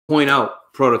2.0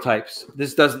 prototypes.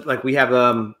 This does, like, we have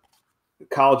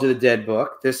College of the Dead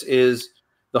book. This is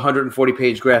the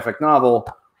 140-page graphic novel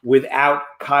without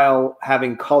Kyle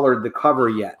having colored the cover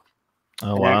yet.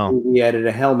 Oh, and wow. we added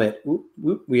a helmet.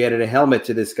 We added a helmet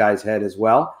to this guy's head as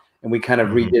well, and we kind of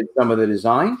redid some of the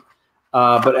design.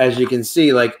 But as you can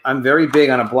see, like, I'm very big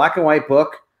on a black and white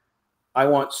book. I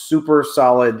want super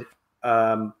solid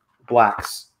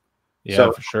blacks. Yeah,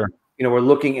 so, for sure. You know, we're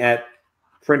looking at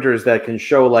printers that can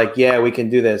show, like, yeah, we can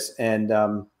do this, and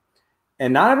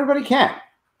not everybody can,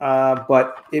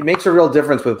 but it makes a real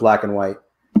difference with black and white.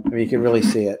 I mean, you can really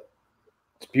see it.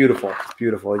 It's beautiful. It's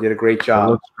beautiful. You did a great job.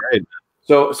 It looks great.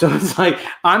 So it's like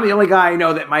I'm the only guy I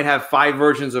know that might have 5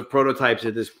 versions of prototypes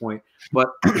at this point. But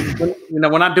you know,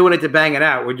 we're not doing it to bang it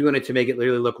out. We're doing it to make it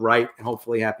really look right, and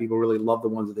hopefully have people really love the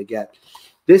ones that they get.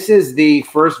 This is the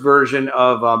first version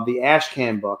of the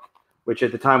Ashcan book, which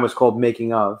at the time was called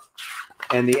Making Of.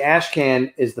 And the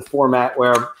Ashcan is the format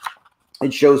where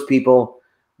it shows people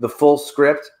the full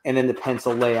script and then the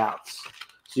pencil layouts.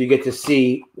 So you get to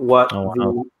see what. Oh,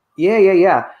 wow.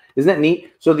 Yeah. Isn't that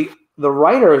neat? So the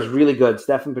writer is really good,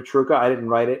 Stefan Petruka. I didn't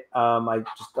write it. I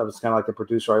was kind of like the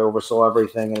producer. I oversaw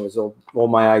everything, and it was all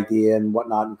my idea and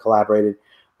whatnot, and collaborated.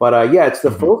 But yeah, it's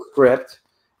the full script,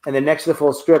 and then next to the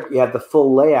full script, you have the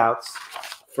full layouts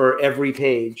for every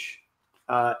page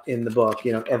in the book.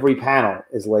 You know, every panel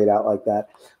is laid out like that.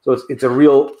 So it's a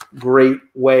real great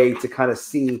way to kind of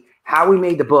see how we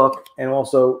made the book, and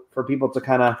also for people to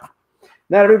kind of.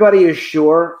 Not everybody is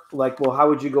sure, like, well, how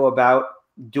would you go about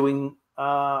doing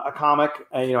a comic?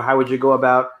 And, you know, how would you go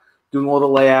about doing all the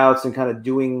layouts and kind of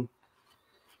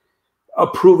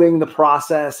approving the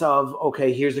process of,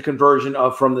 okay, here's the conversion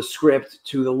of from the script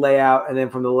to the layout, and then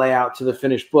from the layout to the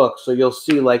finished book. So you'll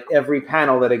see, like, every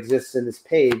panel that exists in this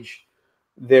page,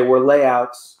 there were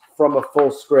layouts from a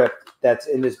full script that's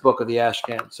in this book of the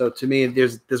Ashcan. So to me,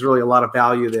 there's really a lot of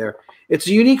value there. It's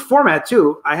a unique format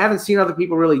too. I haven't seen other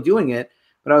people really doing it.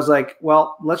 But I was like,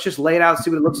 well, let's just lay it out,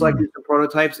 see what it looks like, do some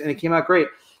prototypes, and it came out great.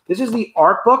 This is the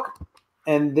art book,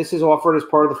 and this is offered as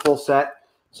part of the full set.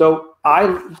 So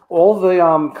all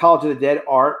the College of the Dead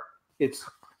art, it's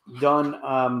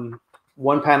done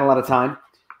one panel at a time,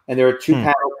 and there are 2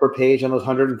 panels per page on those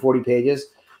 140 pages.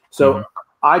 So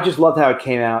I just loved how it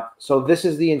came out. So this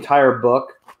is the entire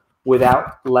book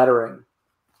without lettering.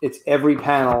 It's every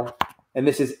panel, and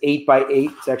this is 8 by 8.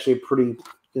 It's actually pretty, you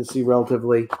can see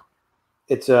relatively.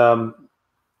 It's a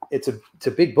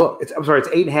big book. I'm sorry, it's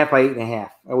 8.5 by 8.5.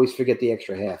 I always forget the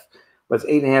extra half, but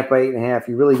it's 8.5 by 8.5.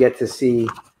 You really get to see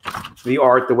the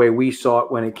art the way we saw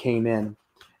it when it came in,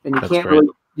 and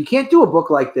you can't do a book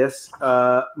like this,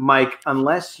 Mike,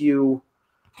 unless you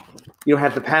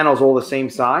have the panels all the same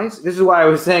size. This is why I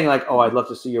was saying, like, oh, I'd love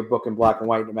to see your book in black and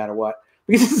white no matter what,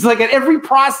 because it's like at every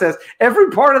process,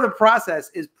 every part of the process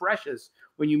is precious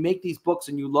when you make these books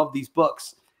and you love these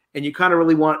books. And you kind of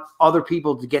really want other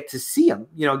people to get to see them,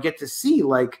 get to see,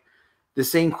 like, the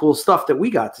same cool stuff that we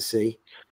got to see.